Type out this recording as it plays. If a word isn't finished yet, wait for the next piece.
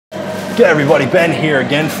G'day everybody, Ben here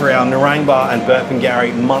again for our Narangba and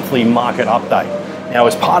Burpengary monthly market update. Now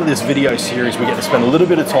as part of this video series we get to spend a little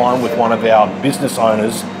bit of time with one of our business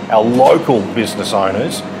owners, our local business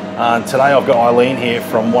owners. Today I've got Eileen here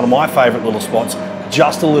from one of my favourite little spots,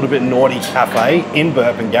 Just a Little Bit Naughty Cafe in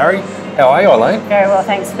Burpengary. How are you, Eileen? Very well,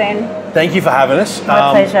 thanks Ben. Thank you for having us.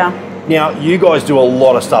 My pleasure. Now you guys do a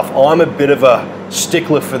lot of stuff. I'm a bit of a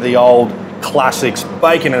stickler for the old classics,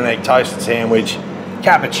 bacon and egg toasted sandwich,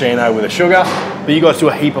 cappuccino with a sugar, but you guys do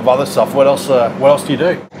a heap of other stuff. What else do you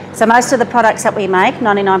do? So most of the products that we make,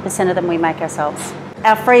 99% of them we make ourselves.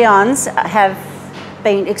 Our Freons have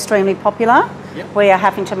been extremely popular. Yep. We are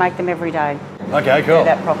having to make them every day. Okay, cool.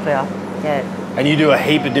 They're that popular, yeah. And you do a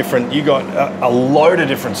heap of different, you got a load of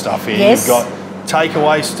different stuff here. Yes. You've got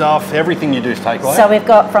takeaway stuff, everything you do is takeaway. So we've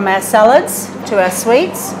got from our salads to our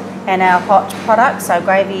sweets and our hot products, so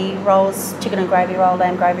gravy rolls, chicken and gravy roll,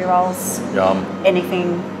 lamb gravy rolls. Yum.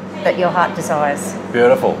 Anything that your heart desires.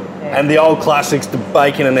 Beautiful. Yeah. And the old classics, the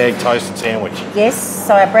bacon and egg toasted sandwich. Yes,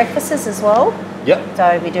 so our breakfasts as well. Yep.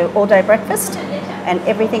 So we do all day breakfast and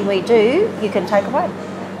everything we do you can take away.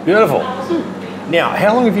 Beautiful. Now,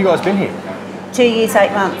 how long have you guys been here? 2 years,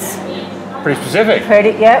 8 months. Pretty specific. Heard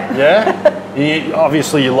it, yep. Yeah?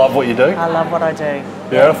 Obviously you love what you do. I love what I do.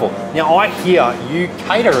 Beautiful. Now I hear you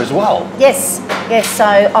cater as well. Yes, yes.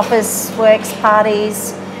 So office, works,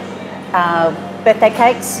 parties, birthday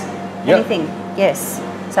cakes, Yep. anything. Yes.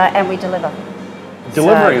 So and we deliver.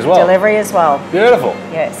 Delivery as well. Delivery as well. Beautiful.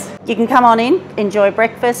 Yes. You can come on in, enjoy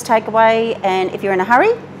breakfast, takeaway, and if you're in a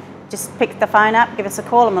hurry, just pick the phone up, give us a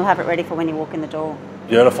call, and we'll have it ready for when you walk in the door.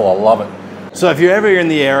 Beautiful. I love it. So if you're ever in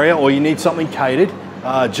the area or you need something catered,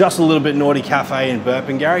 Just a Little Bit Naughty Cafe in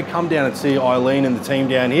Burpengary, come down and see Eileen and the team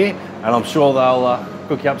down here, and I'm sure they'll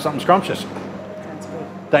cook you up something scrumptious. Sounds good.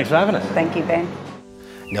 Thanks for having us. Thank you, Ben.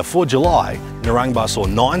 Now for July, Narangba saw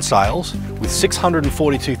 9 sales, with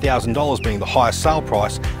 $642,000 being the highest sale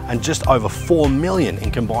price and just over $4 million in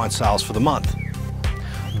combined sales for the month.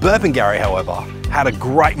 Burpengary, however, had a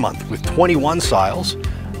great month with 21 sales,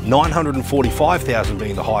 $945,000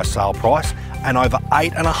 being the highest sale price, and over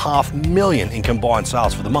 $8.5 million in combined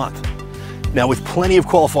sales for the month. Now with plenty of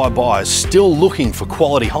qualified buyers still looking for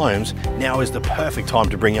quality homes, now is the perfect time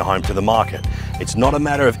to bring your home to the market. It's not a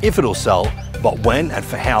matter of if it'll sell, but when and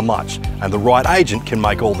for how much, and the right agent can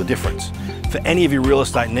make all the difference. For any of your real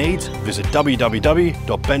estate needs, visit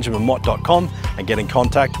www.benjaminmott.com and get in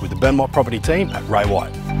contact with the Ben Mott property team at Ray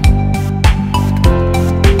White.